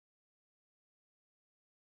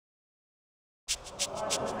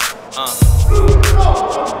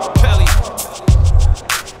Pelly.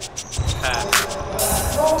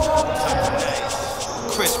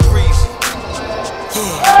 Chris Breeze.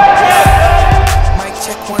 Yeah. Mic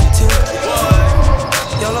check 1, 2.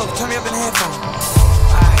 Yo, Lo, turn me up in the headphones.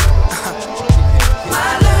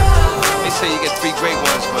 They say you get 3 great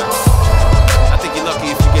ones, but I think you're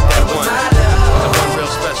lucky if you get that one. That one real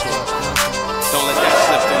special. Don't let that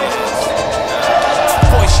slip through your hands.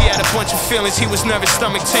 Boy, she had a bunch of feelings, he was nervous,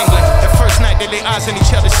 stomach tingling. The first night they lay eyes on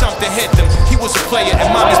each other, something hit them. He was a player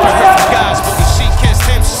and mommy's been hurt from guys, but when she kissed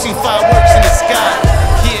him, she seen fireworks in the sky.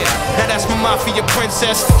 Yeah, now that's my mafia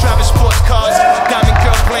princess, driving sports cars, diamond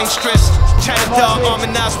girl playing stress. China doll,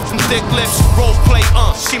 harmonized with them thick lips. Role play,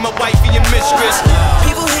 she my wifey and mistress.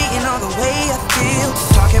 People hating on the way I feel,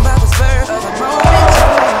 talking about the spur of a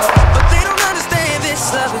moment, but they don't understand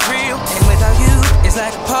this love is real. And without you, it's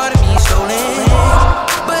like a part of me is stolen.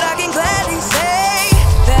 But I can gladly say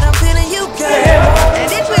that I'm feeling you, girl, and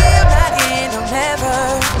it will not end, no never.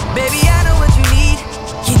 Baby, I know what you need.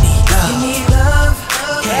 You need love. You need love.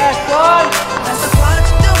 Yeah, that's the part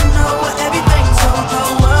you don't know. Everything's so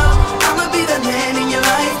blow up. I'ma be the man in your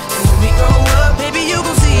life. And when we grow up, baby, you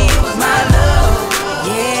gon' see it was my love.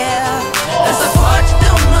 Yeah, that's the part you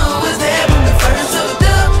don't know. Is there when we first hooked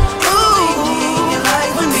up? Ooh, in your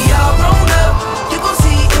life when we all grown up, you gon'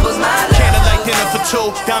 see it was my love. Candlelight dinner for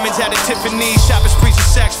 2, diamonds at a Tiffany's, shopping sprees at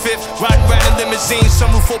Saks Fifth, riding around in limousines,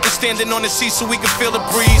 sunroof open, standing on the seat so we can feel the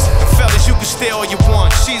breeze. And fellas, you can stay all you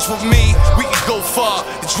want. She's with me, we can go far.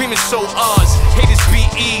 The dream is so ours. Haters be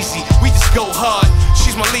easy, we just go hard.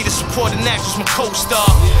 She's my leader, supporting actress, my co-star.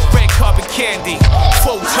 Red carpet candy,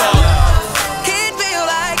 photo. Can't feel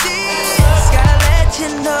like this, gotta let you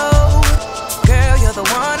know, girl, you're the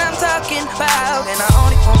one I'm talking about. And I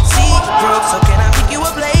only wanna see you broke, so can I pick you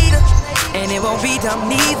up later? And it won't be dumb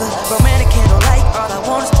neither. Romantic candlelight, all I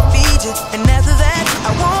want is to feed you. And after that,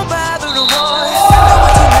 I won't bother the war. I know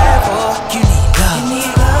what you're mad for. You need love. You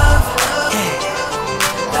need love. Yeah.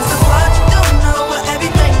 That's the part you don't know.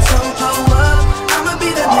 Everything's so blow up. I'ma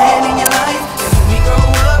be the man in your life. And when we grow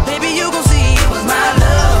up, baby, you gon' see it was my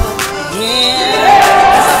love. Yeah.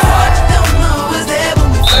 That's the part you don't know. Is there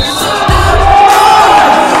when we first hooked up?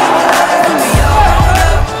 When we all grown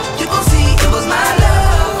up, you gon' see it was my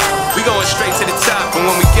love. We going straight to the top, and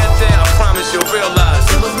when we get there, I promise you'll realize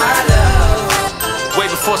it was my love. Way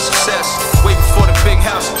before success, way before the big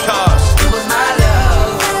house and cars, It was my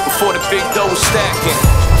love. before the big dough was stacking,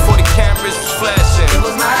 before the cameras was flashing, It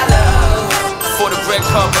was my love. before the red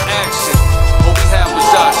carpet action. All we had was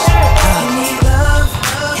us. You need love.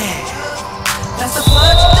 Yeah. That's the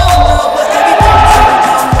part you don't know, but everything's so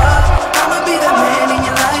blow up. I'ma be the man in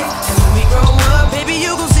your life, and when we grow up, baby,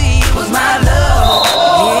 you gon' see it was my love.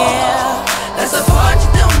 Yeah. That's the part you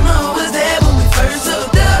don't know. Is there when we first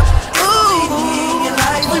hooked up? Ooh, in your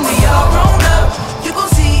life when we all grown up, you gon'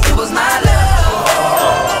 see it was my love.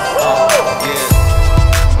 Yeah.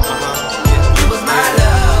 It was my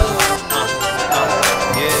love.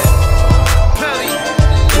 Yeah. Pelly.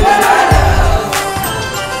 It was my love.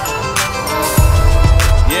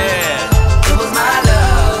 Yeah. It was my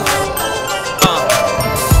love.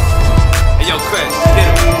 Hey, yo, Chris, hit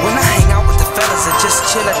him. When I hang out with the fellas, I just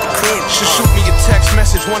chill at the crib. Shoot me a text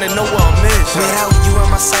message, wanna know where I'm in. Without you on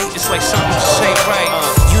my sight, It's like something just ain't right.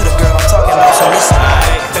 you the girl I'm talking about, so listen.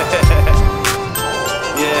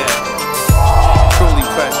 Yeah. Truly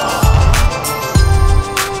precious.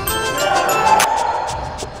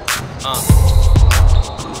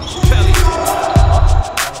 Pelly.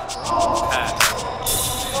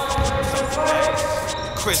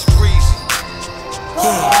 Chris Breeze.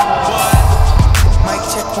 Yeah. What? Mic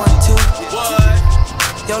check 1, 2.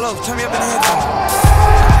 What? Yo, Lo, turn me up in the headphones.